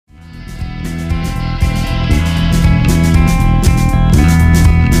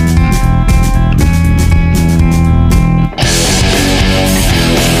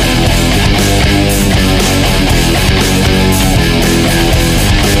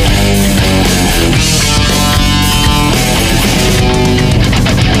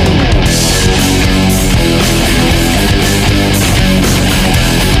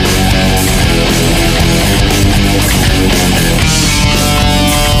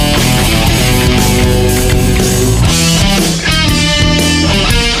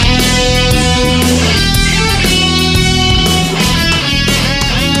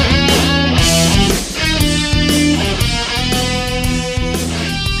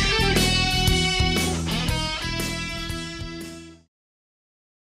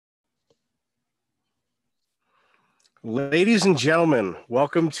Ladies and gentlemen,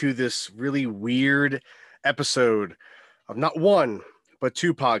 welcome to this really weird episode of not one, but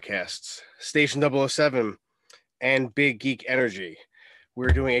two podcasts, Station 007 and Big Geek Energy. We're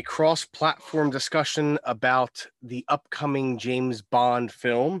doing a cross-platform discussion about the upcoming James Bond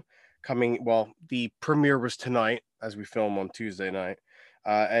film coming. Well, the premiere was tonight as we film on Tuesday night,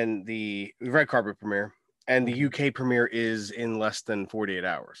 and the red carpet premiere, and the UK premiere is in less than 48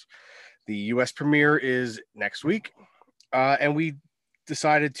 hours. The US premiere is next week. And we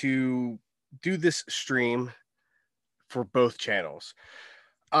decided to do this stream for both channels.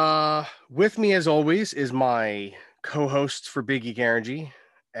 With me, as always, is my co-host for Big Geek Energy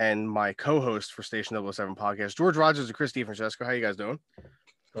and my co-host for Station 007 Podcast, George Rogers and Chris DeFrancesco. How you guys doing?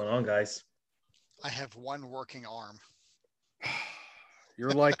 What's going on, guys? I have one working arm.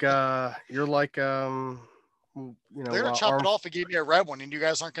 You're like they're gonna chop it off and give me a red one, and you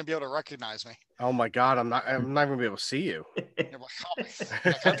guys aren't gonna be able to recognize me. Oh my God, I'm not gonna be able to see you. You're like,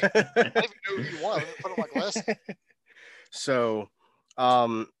 I don't even know who you are. Let me put on my glasses. So,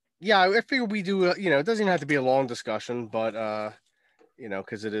 yeah, I figured we do. It doesn't even have to be a long discussion, but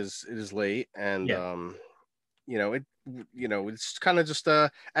because it is late, and it's kind of just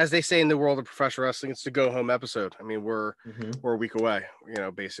as they say in the world of professional wrestling, it's the go home episode. I mean, we're a week away,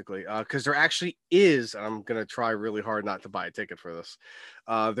 basically, because there actually is, and I'm gonna try really hard not to buy a ticket for this.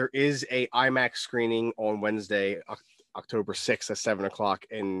 There is a IMAX screening on Wednesday, October 6th at 7:00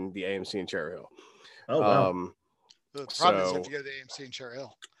 in the AMC in Cherry Hill. Oh wow! The problem is if you go to the AMC in Cherry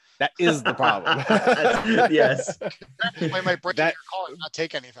Hill. That is the problem. Yes. I might break your car and not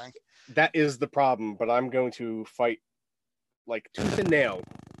take anything. That is the problem, but I'm going to fight like tooth and nail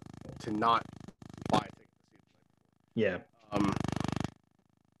to not buy things. Yeah.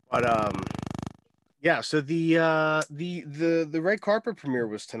 Yeah. So the red carpet premiere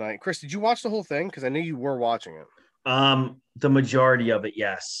was tonight. Chris, did you watch the whole thing? Because I knew you were watching it. The majority of it,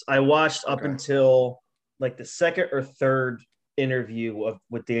 yes. I watched up until like the second or third interview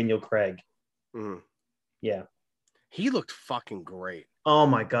with Daniel Craig. Mm-hmm. Yeah. He looked fucking great. Oh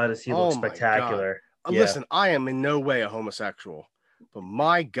my God, does he look spectacular? Yeah. Listen, I am in no way a homosexual, but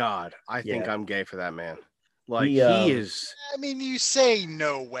my God, I think I'm gay for that man. Like he is. I mean, you say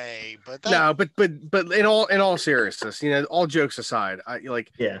no way, but no, but in all seriousness, all jokes aside,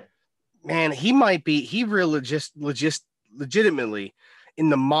 man, he might be. He really legitimately in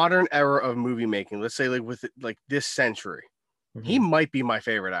the modern era of movie making. Let's say with this century, he might be my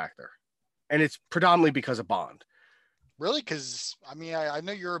favorite actor, and it's predominantly because of Bond. Really? Because I mean, I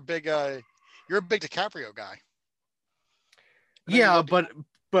know you're a big DiCaprio guy. Yeah,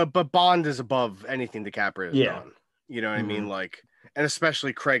 but Bond is above anything DiCaprio has done. You know what I mean? And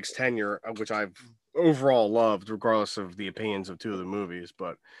especially Craig's tenure, which I've overall loved, regardless of the opinions of two of the movies.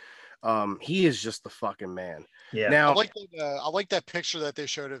 But he is just the fucking man. Yeah. Now I like that picture that they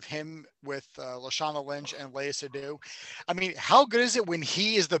showed of him with Lashana Lynch and Léa Seydoux. I mean, how good is it when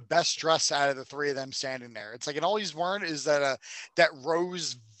he is the best dressed out of the three of them standing there? It's like, and all he's wearing is that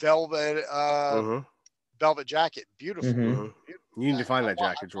rose velvet velvet jacket. Beautiful. Mm-hmm. You need to find that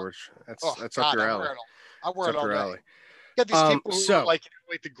jacket, George. That's up your alley. I wear it all day. You got these people who are like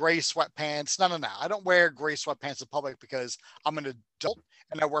the gray sweatpants. No. I don't wear gray sweatpants in public because I'm an adult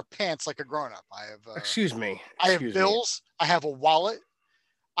and I wear pants like a grown-up. I have excuse me. I have bills. I have a wallet.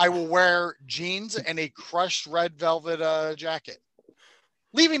 I will wear jeans and a crushed red velvet jacket.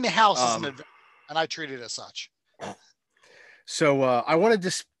 Leaving the house is an event, and I treat it as such. So I want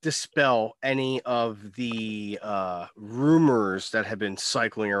to dispel any of the rumors that have been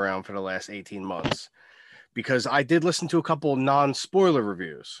cycling around for the last 18 months. Because I did listen to a couple non-spoiler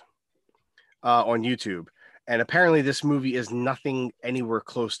reviews on YouTube, and apparently this movie is nothing anywhere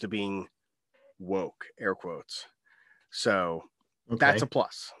close to being woke, air quotes. So that's a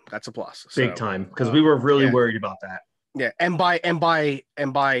plus. That's a plus. Big time, because we were really worried about that. Yeah, and by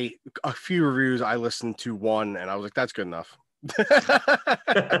a few reviews, I listened to one, and I was like, that's good enough. it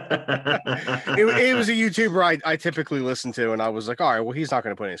was a YouTuber I typically listen to, and I was like, all right, well, he's not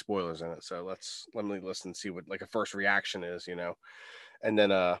going to put any spoilers in it, so let me listen and see what a first reaction is, and then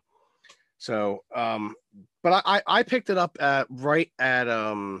but I picked it up at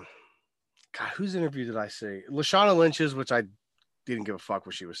God, whose interview did I see? Lashana Lynch's, which I didn't give a fuck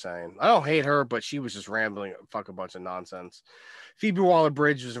what she was saying. I don't hate her, but she was just rambling a bunch of nonsense. Phoebe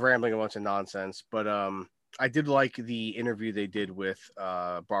Waller-Bridge was rambling a bunch of nonsense, but I did like the interview they did with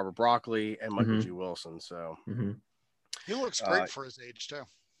Barbara Broccoli and Michael G. Wilson. So he looks great for his age too.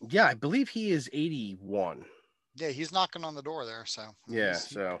 Yeah, I believe he is 81. Yeah, he's knocking on the door there. So yeah,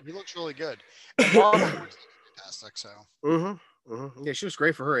 he looks really good. And Barbara looks fantastic. So Yeah, she was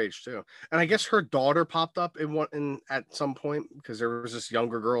great for her age too. And I guess her daughter popped up at some point because there was this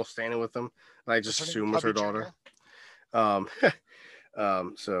younger girl standing with them that I just assumed was her daughter.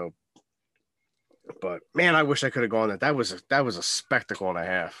 So, but man, I wish I could have gone. That was a spectacle and a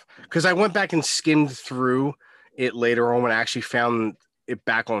half. Because I went back and skimmed through it later on when I actually found it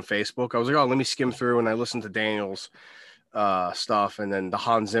back on Facebook. I was like, oh, let me skim through, and I listened to Daniel's stuff, and then the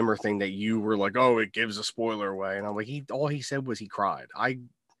Hans Zimmer thing that you were like, oh, it gives a spoiler away, and I'm like, all he said was he cried. I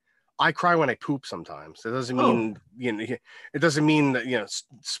cry when I poop sometimes. It doesn't mean it doesn't mean that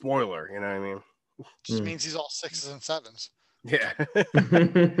spoiler. You know what I mean? Just means he's all 6s and 7s. Yeah.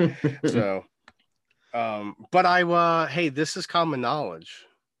 So, but hey, this is common knowledge.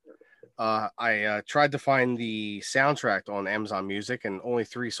 I tried to find the soundtrack on Amazon Music, and only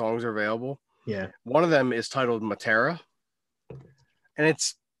 3 songs are available. Yeah. One of them is titled Matera, and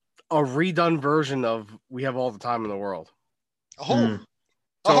it's a redone version of We Have All the Time in the World. Oh.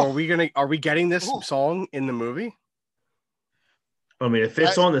 So are we getting this song in the movie? I mean, it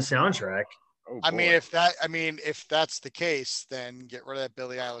fits on the soundtrack. Oh, I mean, if that's the case, then get rid of that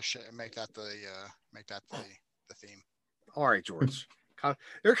Billie Eilish shit and make that the theme. All right, George.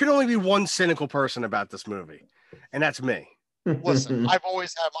 There can only be one cynical person about this movie, and that's me. Listen, I've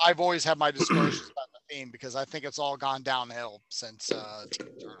always had my discussions about the theme because I think it's all gone downhill since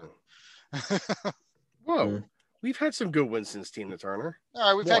Tina Turner. Whoa, we've had some good ones since Tina Turner. All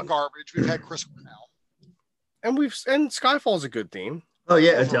right, we've had garbage. We've had Chris Cornell, and Skyfall's a good theme. Oh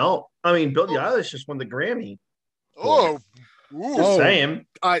yeah, Adele. I mean, Billie Eilish just won the Grammy. Just saying.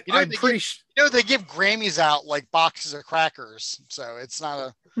 I'm pretty sure. They give Grammys out like boxes of crackers, so it's not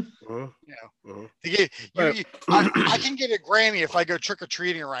a. I can get a Grammy if I go trick or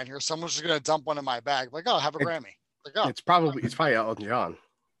treating around here. Someone's just gonna dump one in my bag. Like, oh, have a Grammy. Like, oh, it's probably Elton John.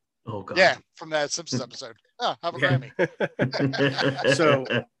 Oh god. Yeah, from that Simpsons episode. Oh, have a Grammy.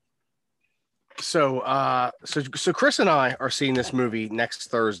 So Chris and I are seeing this movie next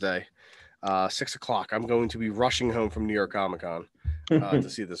Thursday, 6:00. I'm going to be rushing home from New York Comic Con to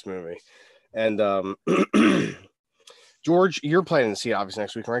see this movie, and George, you're planning to see it obviously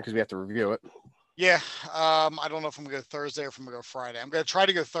next week, right? Because we have to review it. Yeah, I don't know if I'm gonna go Thursday or if I'm gonna go Friday. I'm gonna try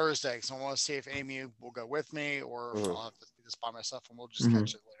to go Thursday because I want to see if Amy will go with me or if I'll have to do this by myself, and we'll just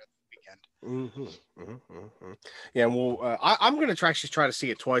catch it later this weekend. Yeah, well, I'm gonna try to see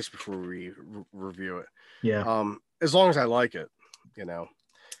it twice before we review it. Yeah. As long as I like it,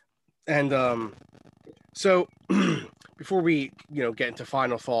 and so before we get into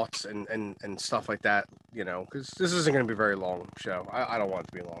final thoughts and stuff like that, because this isn't going to be a very long show. I don't want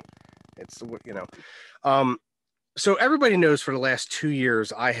it to be long. It's so everybody knows for the last 2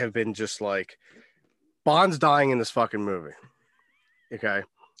 years I have been just like, Bond's dying in this fucking movie, okay,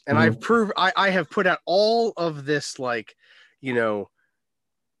 and I have put out all of this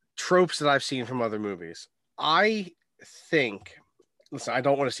tropes that I've seen from other movies. I think. Listen, I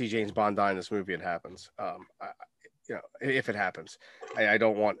don't want to see James Bond die in this movie. It happens. If it happens, I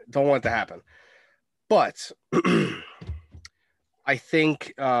don't want it to happen. But I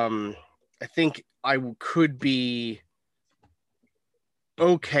think I could be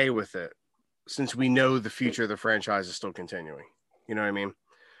okay with it since we know the future of the franchise is still continuing. You know what I mean?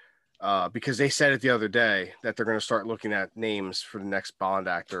 Because they said it the other day that they're going to start looking at names for the next Bond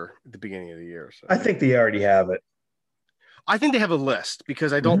actor at the beginning of the year. So. I think they already have it. I think they have a list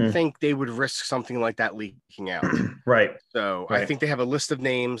because I don't think they would risk something like that leaking out. Right. So I think they have a list of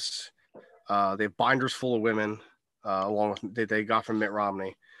names. They have binders full of women, along with that they got from Mitt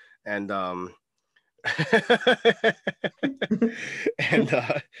Romney, and I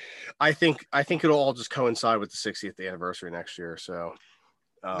think it'll all just coincide with the 60th anniversary next year. So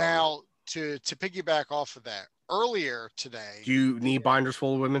now to piggyback off of that, earlier today, do you need binders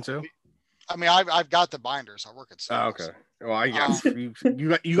full of women too? I mean, I've got the binders. I work at Starbucks. Oh, okay. Well, I guess you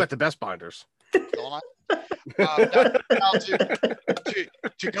got the best binders. Now,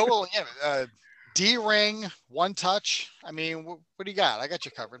 to go along, D-ring, one touch. I mean, what do you got? I got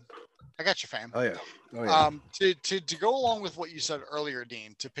you covered. I got you, fam. Oh yeah. To go along with what you said earlier,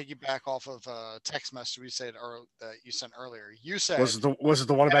 Dean, to piggyback off of a text message we said that you sent earlier. You said was it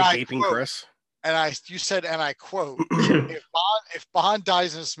the one about gaping Chris? And you said, and I quote, if Bond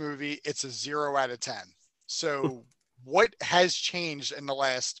dies in this movie, it's a 0 out of 10. So what has changed in the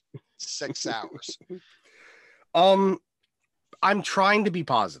last 6 hours? I'm trying to be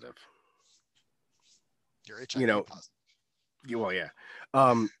positive. You're HIV positive. Well, yeah.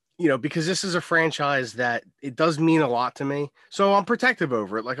 Because this is a franchise that it does mean a lot to me. So I'm protective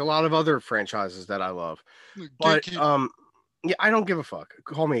over it, like a lot of other franchises that I love. But I don't give a fuck.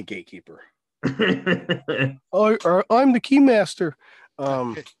 Call me a gatekeeper. I'm the keymaster.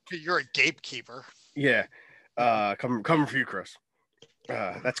 You're a gatekeeper. Yeah. Coming for you, Chris.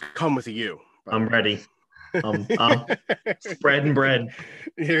 That's come with a U. I'm ready. Bread and bread.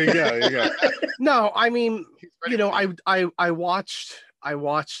 Here you go. Here you go. No, I mean, I watched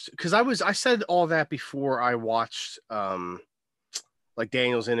because I said all that before I watched like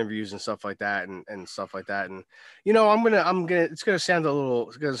Daniel's interviews and stuff like that and stuff like that. And I'm gonna it's gonna sound a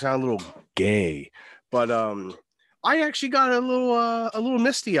little gay, but I actually got a little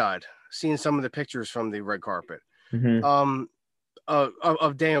misty eyed seeing some of the pictures from the red carpet. Mm-hmm.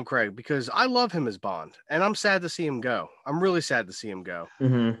 Of Daniel Craig, because I love him as Bond, and I'm sad to see him go. I'm really sad to see him go.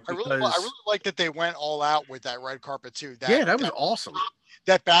 Mm-hmm. I really like that they went all out with that red carpet too. That was awesome.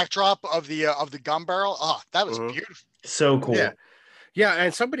 That backdrop of the gun barrel, that was beautiful. So cool. Yeah,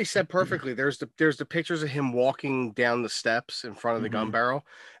 and somebody said perfectly. There's the pictures of him walking down the steps in front of the gun barrel,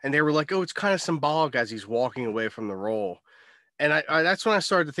 and they were like, "Oh, it's kind of symbolic as he's walking away from the role." And I that's when I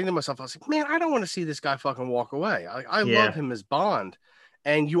started to think to myself, I was like, man, I don't want to see this guy fucking walk away. I love him as Bond.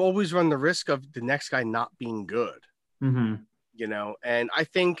 And you always run the risk of the next guy not being good. Mm-hmm. And I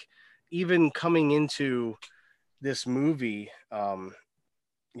think even coming into this movie,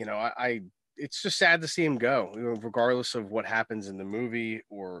 it's just sad to see him go, regardless of what happens in the movie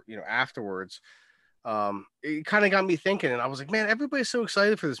or, afterwards. It kind of got me thinking, and I was like, man, everybody's so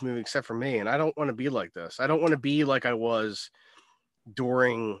excited for this movie except for me. And I don't want to be like this. I don't want to be like I was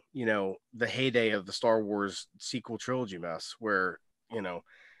during the heyday of the Star Wars sequel trilogy mess, where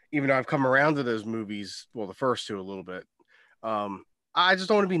even though I've come around to those movies, well, the first two a little bit, I just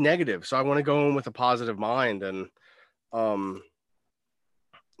don't want to be negative, so I want to go in with a positive mind. And it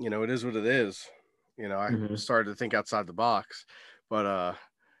is what it is. I started to think outside the box, but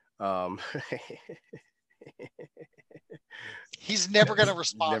he's never going to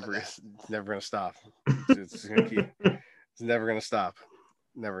respond. Never going to stop. It's going to keep. It's never going to stop.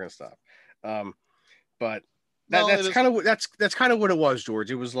 Never going to stop. But that's kind of what it was,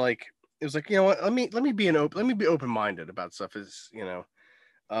 George. It was like, you know what? Let me be open-minded about stuff. That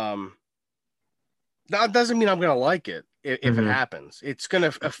doesn't mean I'm going to like it if it happens. It's going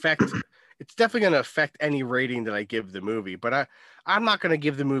to affect. It's definitely going to affect any rating that I give the movie. But I'm not going to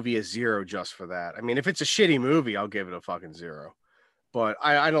give the movie a 0 just for that. I mean, if it's a shitty movie, I'll give it a fucking 0. But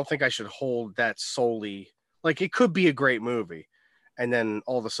I don't think I should hold that solely. Like, it could be a great movie, and then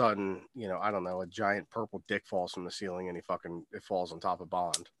all of a sudden, I don't know, a giant purple dick falls from the ceiling and it falls on top of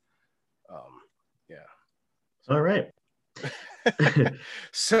Bond. Yeah. All right.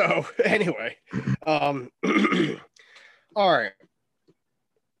 So anyway, all right,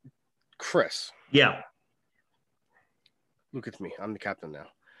 Chris. Yeah. Look at me. I'm the captain now.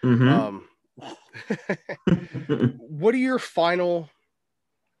 Mm-hmm. What are your final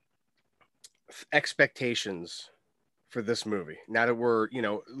expectations for this movie now that we're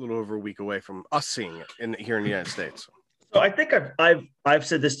a little over a week away from us seeing it here in the United States? So I think I've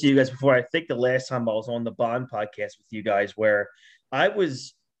said this to you guys before. I think the last time I was on the Bond podcast with you guys, where I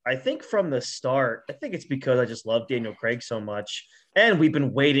think from the start, I think it's because I just love Daniel Craig so much, and we've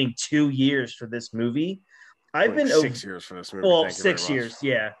been waiting 2 years for this movie. I've been 6 years for this movie. Well, 6 years,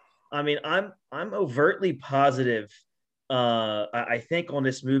 yeah. I mean, I'm overtly positive. I think on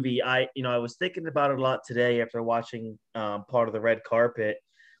this movie, I was thinking about it a lot today after watching part of the red carpet,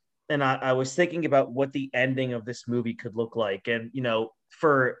 and I was thinking about what the ending of this movie could look like. And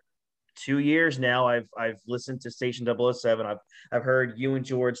for 2 years now, I've listened to Station 007. I've heard you and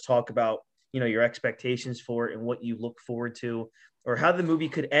George talk about your expectations for it and what you look forward to, or how the movie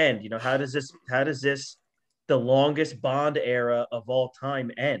could end. How does this the longest Bond era of all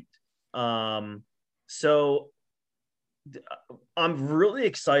time end? So I'm really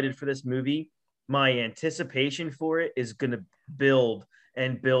excited for this movie. My anticipation for it is going to build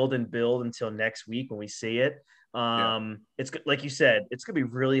and build and build until next week when we see it. It's like you said, it's going to be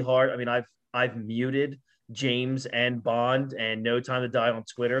really hard. I mean, I've muted James and Bond and No Time to Die on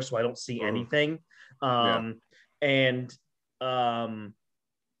Twitter, so I don't see anything. For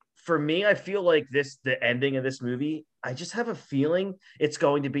me, I feel like the ending of this movie, I just have a feeling it's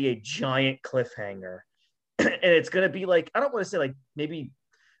going to be a giant cliffhanger. And it's going to be like, I don't want to say like maybe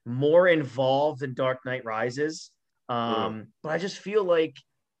more involved than Dark Knight Rises. But I just feel like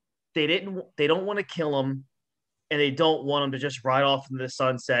they don't want to kill him, and they don't want him to just ride off into the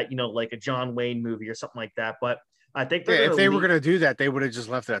sunset, like a John Wayne movie or something like that. But I think if they were going to do that, they would have just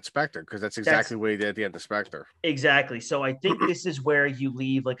left it at Spectre, because that's exactly what he did at the end of Spectre. Exactly. So I think this is where you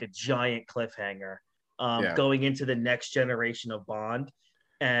leave like a giant cliffhanger going into the next generation of Bond.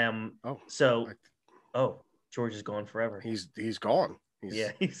 George is gone forever. He's gone.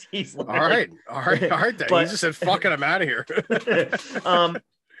 He's like, All right. Then. But- He just said, "Fuck it, I'm out of here."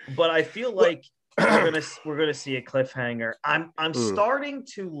 But I feel like we're gonna see a cliffhanger. I'm starting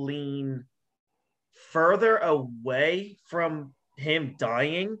to lean further away from him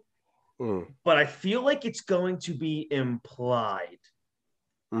dying, but I feel like it's going to be implied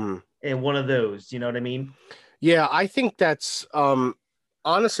in one of those. You know what I mean? Yeah, I think that's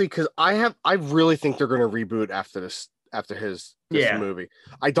honestly, because I really think they're going to reboot after this movie.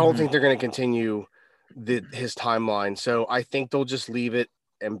 I don't think they're going to continue his timeline, so I think they'll just leave it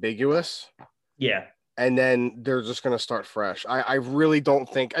ambiguous. Yeah, and then they're just going to start fresh. I really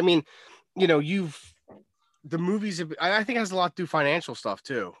don't think. I mean, the movies. I think it has a lot to do financial stuff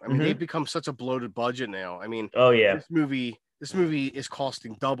too. I mean, they've become such a bloated budget now. I mean, this movie is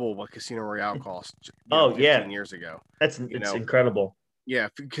costing double what Casino Royale cost. 15 years ago. It's incredible. Yeah,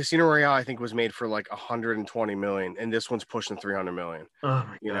 Casino Royale I think was made for like 120 million, and this one's pushing 300 million. Oh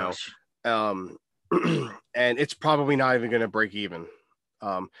my gosh. And it's probably not even going to break even.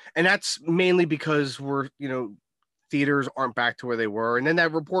 And that's mainly because theaters aren't back to where they were. And then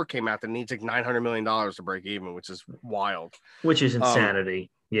that report came out that it needs like $900 million to break even, which is wild. Which is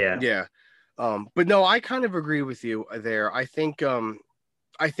insanity. Yeah. But no, I kind of agree with you there. I think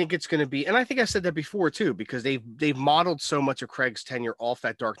it's going to be, and I think I said that before too, because they've modeled so much of Craig's tenure off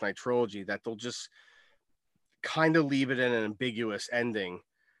that Dark Knight trilogy that they'll just kind of leave it in an ambiguous ending.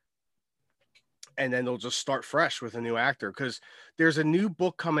 And then they'll just start fresh with a new actor, because there's a new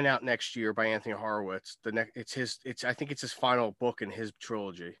book coming out next year by Anthony Horowitz. I think it's his final book in his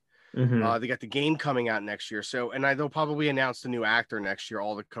trilogy. They got the game coming out next year. So, and they'll probably announce the new actor next year,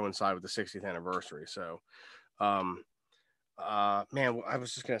 all to coincide with the 60th anniversary. So, man, I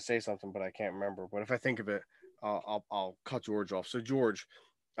was just going to say something, but I can't remember. But if I think of it, I'll cut George off. So George,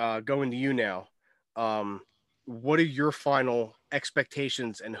 going to you now. What are your final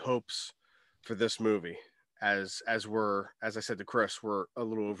expectations and hopes for this movie? As I said to Chris, we're a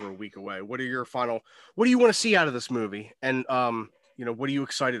little over a week away. What do you want to see out of this movie? And, what are you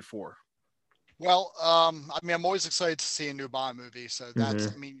excited for? Well, I'm always excited to see a new Bond movie. So that's,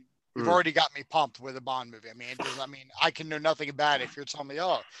 you've already got me pumped with a Bond movie. I can know nothing about it. If you're telling me,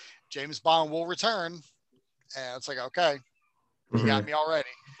 oh, James Bond will return, and it's like, okay, you got me already.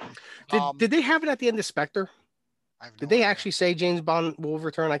 Did they have it at the end of Spectre? Did they actually say James Bond will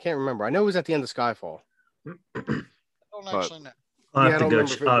return? I can't remember. I know it was at the end of Skyfall. I don't actually know. I'll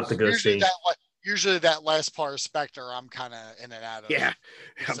have to go see. Usually that last part of Spectre, I'm kind of in and out of. Yeah,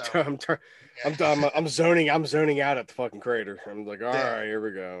 I'm zoning out at the fucking crater. I'm like, all right, here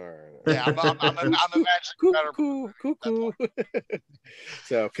we go. All right. Yeah, I'm imagining better. Cool.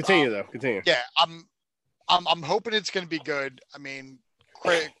 So continue. Yeah, I'm hoping it's going to be good. I mean,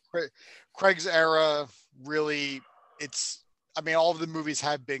 Craig's era really. All of the movies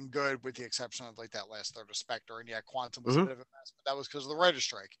have been good with the exception of like that last third of Spectre. And yeah, Quantum was a bit of a mess, but that was because of the writer's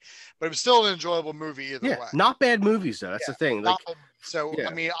strike. But it was still an enjoyable movie either way. Not bad movies though. That's the thing. Like,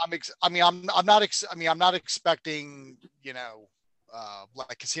 I'm not expecting,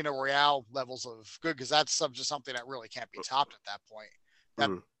 like Casino Royale levels of good, because that's just something that really can't be topped at that point.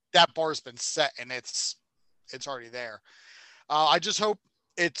 That bar's been set and it's already there. I just hope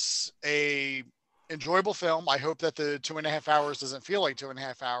it's a enjoyable film. I hope that the 2.5 hours doesn't feel like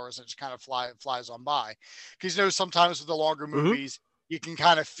 2.5 hours and just kind of flies on by, because sometimes with the longer movies you can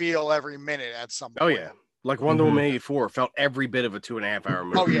kind of feel every minute at some point. Oh yeah, like Wonder Woman 84 felt every bit of a 2.5 hour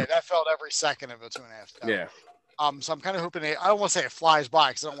movie. Oh yeah, that felt every second of a 2.5 hours. Yeah. So I'm kind of hoping I don't want to say it flies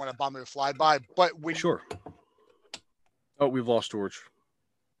by, because I don't want a Bond movie to fly by, but we've lost George.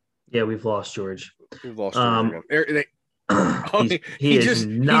 Yeah, we've lost George. We've lost George again. He is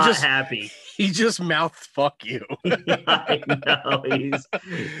not happy. He just mouthed "fuck you." I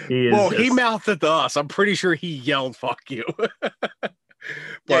know. He mouthed it to us. I'm pretty sure he yelled "fuck you."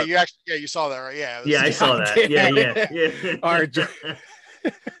 You saw that, right? Yeah, I saw that. Yeah. All right.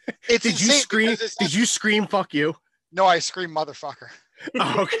 Did you scream? Did you scream "fuck you"? No, I screamed "motherfucker."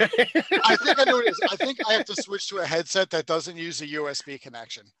 Oh, okay. I think I know what it is. I think I have to switch to a headset that doesn't use a USB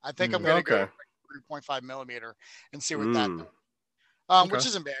connection. I think I'm going to go 3.5 millimeter and see what that does. Which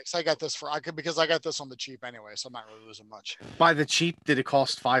isn't bad, because I got this on the cheap anyway, so I'm not really losing much. By the cheap, did it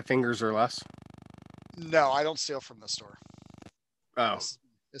cost 5 fingers or less? No, I don't steal from the store. Oh,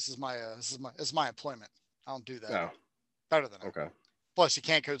 this is my employment. I don't do that. Oh. Better than okay. Plus, you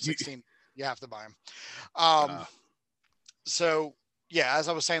can't code 16. You have to buy them. So yeah, as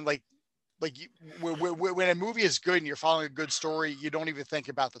I was saying, when a movie is good and you're following a good story, you don't even think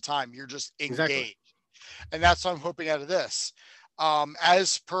about the time. You're just engaged. Exactly. And that's what I'm hoping out of this.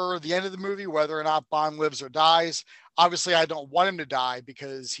 As per the end of the movie, whether or not Bond lives or dies, Obviously, I don't want him to die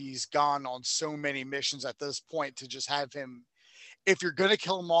because he's gone on so many missions at this point. To just have him, if you're going to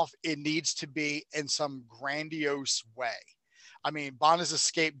kill him off, it needs to be in some grandiose way. I mean, Bond has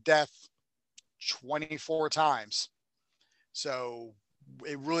escaped death 24 times. So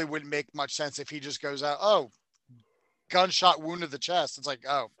it really wouldn't make much sense if he just goes out, oh, gunshot wound to the chest. It's like,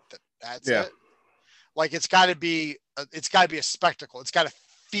 oh, that's it. Like, it's got to be a spectacle. It's got to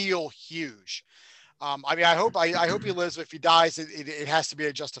feel huge. I mean, I hope he lives. If he dies, it has to be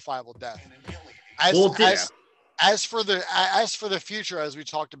a justifiable death. As for the future, as we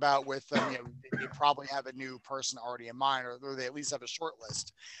talked about with them, they probably have a new person already in mind, or they at least have a short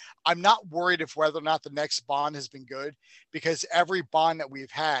list. I'm not worried if whether or not the next Bond has been good, because every Bond that we've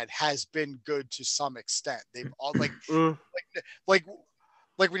had has been good to some extent. They've all like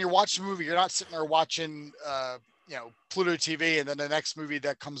when you're watching a movie, you're not sitting there watching Pluto TV, and then the next movie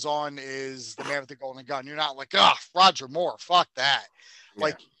that comes on is The Man with the Golden Gun. You're not like, oh, Roger Moore, fuck that.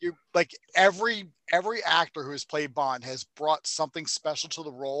 Yeah. Every actor who has played Bond has brought something special to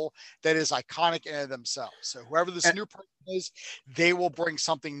the role that is iconic in and of themselves. So whoever this new person is, they will bring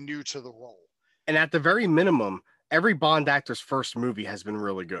something new to the role. And at the very minimum, every Bond actor's first movie has been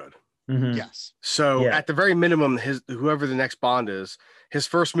really good. Mm-hmm. Yes. So at the very minimum, whoever the next Bond is, his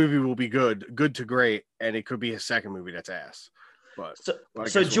first movie will be good to great, and it could be his second movie that's ass. But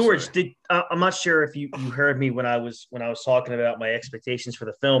so George, I'm not sure if you heard me when I was talking about my expectations for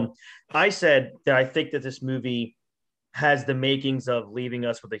the film. I said that I think that this movie has the makings of leaving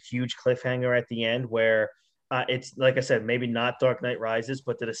us with a huge cliffhanger at the end, where it's, like I said, maybe not Dark Knight Rises,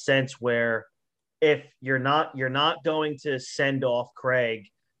 but to the sense where if you're not going to send off Craig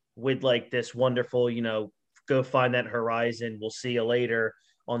with like this wonderful, go find that horizon, we'll see you later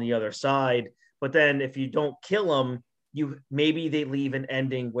on the other side. But then if you don't kill him, maybe they leave an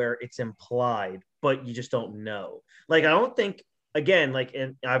ending where it's implied, but you just don't know. Like, I don't think, again, like,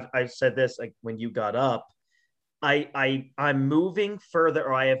 and I've said this, like, when you got up, I'm moving further,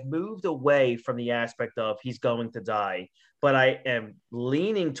 or I have moved away from the aspect of he's going to die, but I am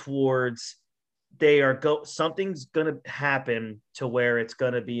leaning towards something's going to happen to where it's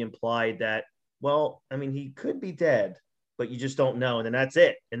going to be implied that, well, I mean, he could be dead, but you just don't know. And then that's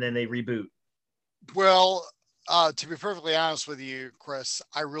it. And then they reboot. Well, to be perfectly honest with you, Chris,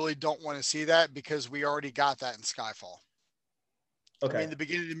 I really don't want to see that, because we already got that in Skyfall. Okay. I mean, in the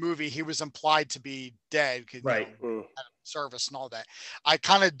beginning of the movie, he was implied to be dead, right? Service and all that. I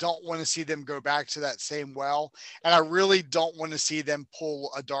kind of don't want to see them go back to that same well, and I really don't want to see them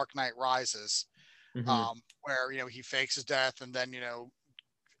pull a Dark Knight Rises, where he fakes his death, and then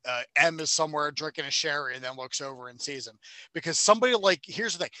M is somewhere drinking a sherry and then looks over and sees him. Because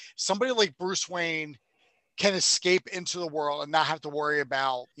here's the thing, somebody like Bruce Wayne can escape into the world and not have to worry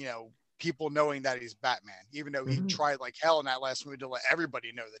about, people knowing that he's Batman, even though he tried like hell in that last movie to let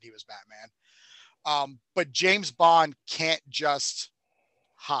everybody know that he was Batman. But James Bond can't just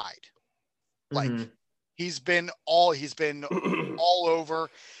hide. Like, he's been all over.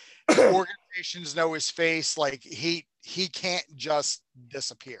 Organizations know his face. Like, he can't just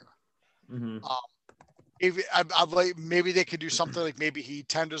disappear. Maybe they could do something like, maybe he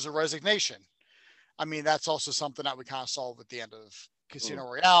tenders a resignation. I mean, that's also something that we kind of solved at the end of Casino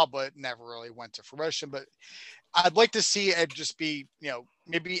Royale, but never really went to fruition. But I'd like to see it just be,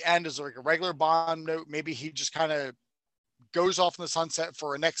 maybe end as like a regular Bond note. Maybe he just kind of goes off in the sunset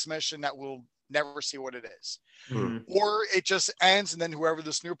for a next mission that we'll never see what it is. Or it just ends, and then whoever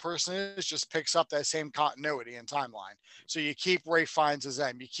this new person is just picks up that same continuity and timeline. So you keep Ray Fiennes as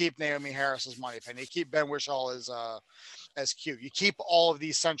M, you keep Naomi Harris as Moneypenny, you keep Ben Whishaw as Q. You keep all of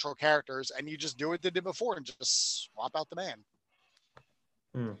these central characters, and you just do what they did before and just swap out the man.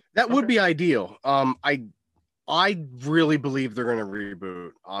 That would be ideal. I really believe they're going to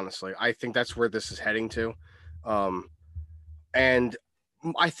reboot. Honestly, I think that's where this is heading to. And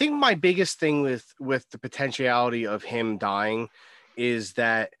I think my biggest thing with the potentiality of him dying is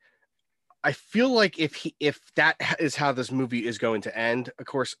that I feel like if that is how this movie is going to end, of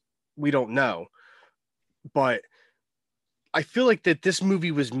course we don't know, but I feel like that this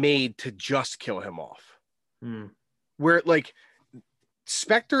movie was made to just kill him off. Where like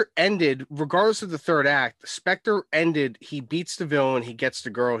Spectre ended, regardless of the third act, Spectre ended, he beats the villain, he gets the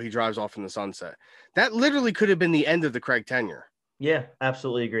girl, he drives off in the sunset. That literally could have been the end of the Craig tenure. Yeah,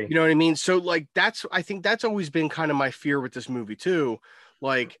 absolutely agree. You know what I mean? So like, I think that's always been kind of my fear with this movie too.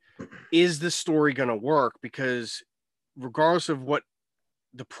 Like, is the story going to work? Because regardless of what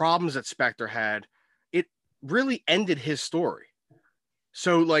the problems that Spectre had, it really ended his story.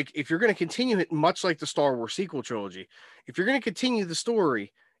 So like, if you're going to continue it, much like the Star Wars sequel trilogy, if you're going to continue the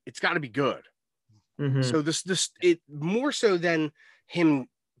story, it's got to be good. So it more so than him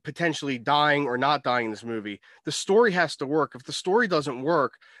potentially dying or not dying in this movie, the story has to work. If the story doesn't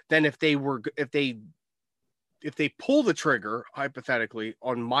work, then if they pull the trigger hypothetically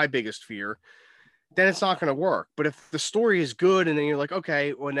on my biggest fear, then it's not going to work. But if the story is good and then you're like,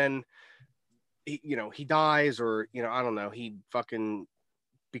 okay, well, then he dies, or I don't know, he fucking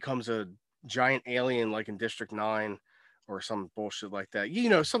becomes a giant alien like in District 9 or some bullshit like that,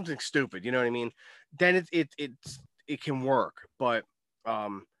 something stupid, you know what I mean, then it can work. But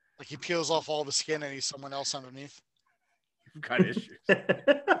like he peels off all the skin and he's someone else underneath. You've got issues.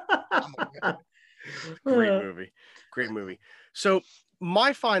 Great movie. So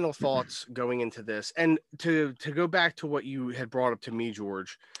my final thoughts going into this, and to go back to what you had brought up to me,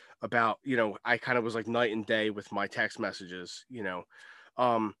 George, about I kind of was like night and day with my text messages,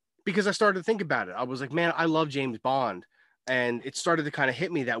 because I started to think about it. I was like, man, I love James Bond, and it started to kind of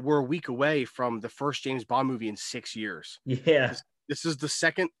hit me that we're a week away from the first James Bond movie in 6 years. Yeah, this is the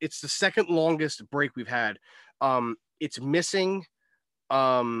second longest break we've had. It's missing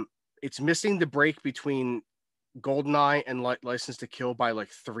the break between GoldenEye and License to Kill by like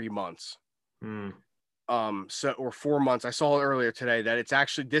 3 months. Or 4 months. I saw it earlier today that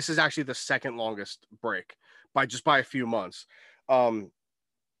this is actually the second longest break by a few months.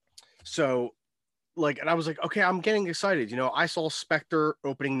 So like, and I was like, okay, I'm getting excited. I saw Spectre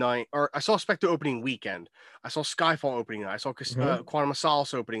opening night, or I saw Spectre opening weekend. I saw Skyfall opening night. I saw Quantum of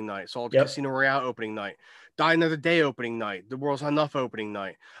Solace opening night. I saw Casino Royale opening night. Die Another Day opening night. The World's Not Enough opening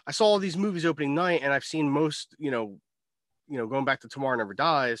night. I saw all these movies opening night, and I've seen most, going back to Tomorrow Never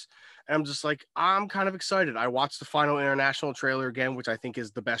Dies. And I'm just like, I'm kind of excited. I watched the final international trailer again, which I think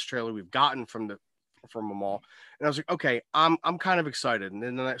is the best trailer we've gotten from them all. And I was like, okay, I'm kind of excited. And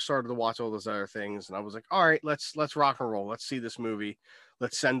then I started to watch all those other things, and I was like, all right, let's rock and roll. Let's see this movie.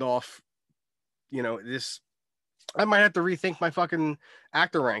 Let's send off, this. I might have to rethink my fucking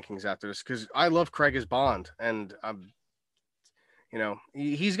actor rankings after this, because I love Craig as Bond, and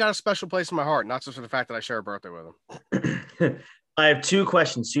he's got a special place in my heart, not just for the fact that I share a birthday with him. I have two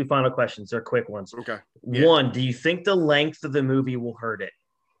final questions. They're quick ones. Okay. Yeah. One, do you think the length of the movie will hurt it?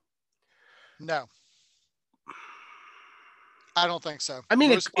 No. I don't think so. I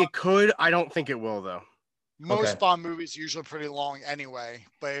mean, it could. I don't think it will, though. Most Bond movies are usually pretty long anyway.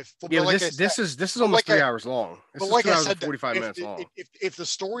 But this is almost 3 hours long. This is 2 hours and 45 minutes long. If the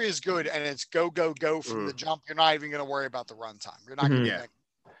story is good and it's go from the jump, you're not even going to worry about the runtime. You're not going to.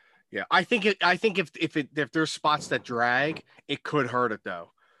 Yeah, I think if there's spots that drag, it could hurt it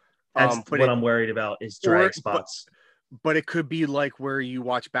though. That's what I'm worried about is drag spots. But it could be like where you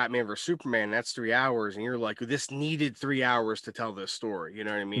watch Batman vs Superman. That's 3 hours, and you're like, this needed 3 hours to tell this story. You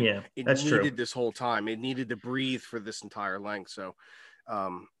know what I mean? Yeah, it needed this whole time. It needed to breathe for this entire length. So,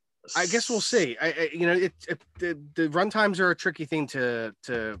 I guess we'll see. The runtimes are a tricky thing to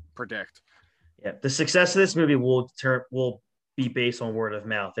predict. Yeah, the success of this movie will be based on word of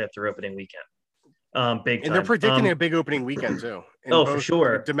mouth after opening weekend. Big time. And they're predicting a big opening weekend too. For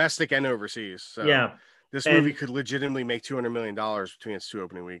sure, domestic and overseas. So. Yeah. This movie could legitimately make $200 million between its 2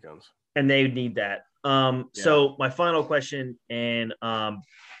 opening weekends. And they need that. So my final question, and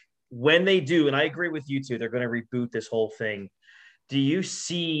when they do, and I agree with you too, they're going to reboot this whole thing. Do you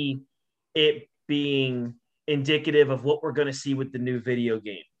see it being indicative of what we're going to see with the new video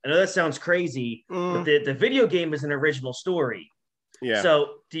game? I know that sounds crazy, but the video game is an original story. Yeah.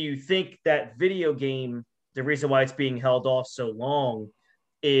 So do you think that video game, the reason why it's being held off so long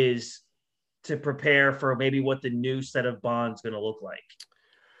is to prepare for maybe what the new set of Bond's going to look like?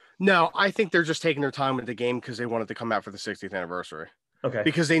 No, I think they're just taking their time with the game because they wanted to come out for the 60th anniversary. Okay.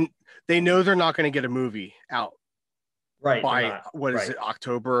 Because they know they're not going to get a movie out by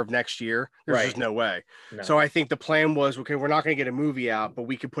October of next year. There's just no way. No. So I think the plan was, okay, we're not going to get a movie out, but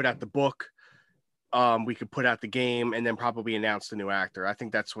we could put out the book. We could put out the game and then probably announce the new actor. I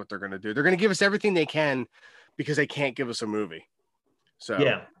think that's what they're going to do. They're going to give us everything they can because they can't give us a movie. So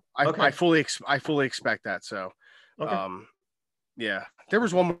yeah. I fully expect that. So, yeah, there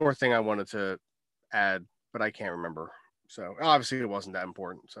was one more thing I wanted to add, but I can't remember. So obviously it wasn't that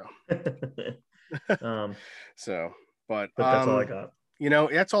important. So, but that's all I got.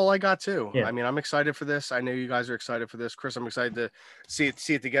 That's all I got too. Yeah. I mean, I'm excited for this. I know you guys are excited for this. Chris, I'm excited to see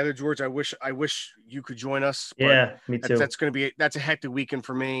it together. George, I wish you could join us. Yeah, me too. That's a hectic weekend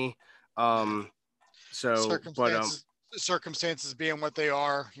for me. Circumstances being what they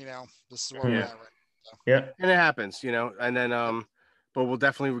are, this is where we're at right now. So. Yeah, and it happens, and then but we'll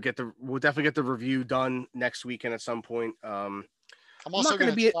definitely get the review done next weekend at some point. I'm also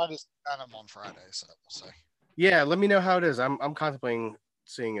going to try to Venom on Friday, so we'll see. Yeah, let me know how it is. I'm contemplating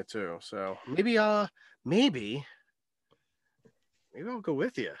seeing it too. So maybe maybe I'll go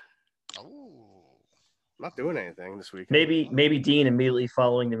with you. Oh. I'm not doing anything this weekend. Maybe Dean, immediately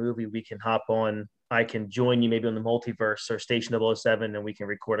following the movie, we can hop on. I can join you maybe on the multiverse or Station 007, and we can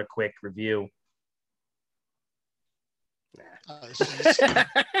record a quick review.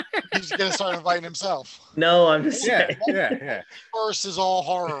 He's gonna start inviting himself. No, I'm just saying. Yeah. First is all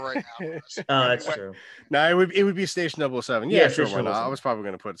horror right now. That's true. No, it would be Station 007. Yeah, sure, why not? I was probably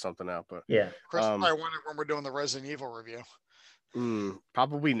going to put something out, but yeah. Chris, I wonder when we're doing the Resident Evil review.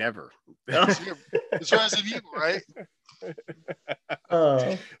 Probably never. It's Resident Evil, right?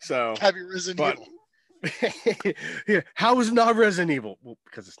 So happy Resident Evil. Yeah, how is it not Resident Evil? Well,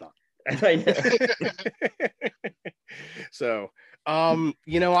 because it's not. So, I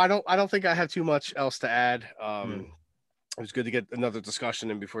don't think I have too much else to add. It was good to get another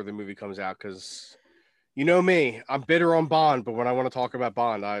discussion in before the movie comes out because, you know me, I'm bitter on Bond, but when I want to talk about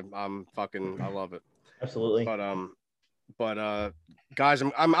Bond, I love it. Absolutely. But guys,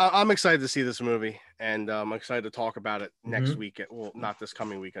 I'm excited to see this movie, and I'm excited to talk about it next weekend. Well, not this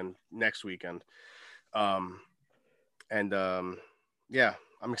coming weekend, next weekend. Yeah,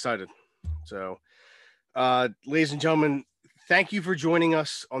 I'm excited. So, ladies and gentlemen, thank you for joining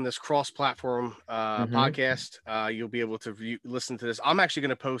us on this cross-platform podcast. You'll be able to listen to this. I'm actually going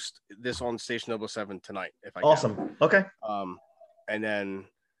to post this on Station 007 tonight if I can. Okay. And then,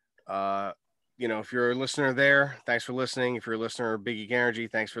 if you're a listener there, thanks for listening. If you're a listener of Big Geek Energy,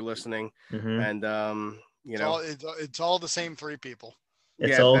 thanks for listening. And it's all the same three people.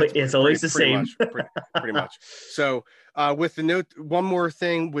 It's always the same. Pretty much. So with one more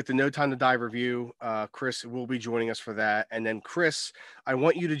thing with the No Time to Die review, Chris will be joining us for that. And then Chris, I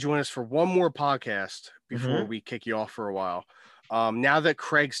want you to join us for one more podcast before we kick you off for a while. Now that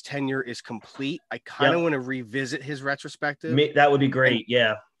Craig's tenure is complete, I kind of want to revisit his retrospective. That would be great.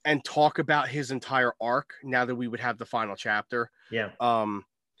 And talk about his entire arc now that we would have the final chapter. Yeah.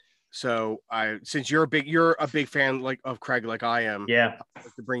 So since you're a big fan of Craig, like I am, I'd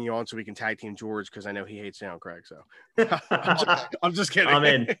like to bring you on so we can tag team George because I know he hates down Craig. So I'm just kidding.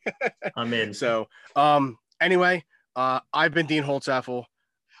 I'm in. So anyway, I've been Dean Holtzapfel.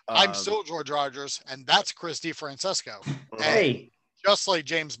 I'm still George Rogers, and that's Chris DiFrancesco. Hey, just like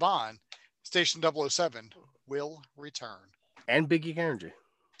James Bond, Station 007 will return. And Big Geek Energy.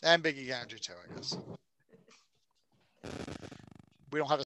 And Big Geek Energy too, I guess. We don't have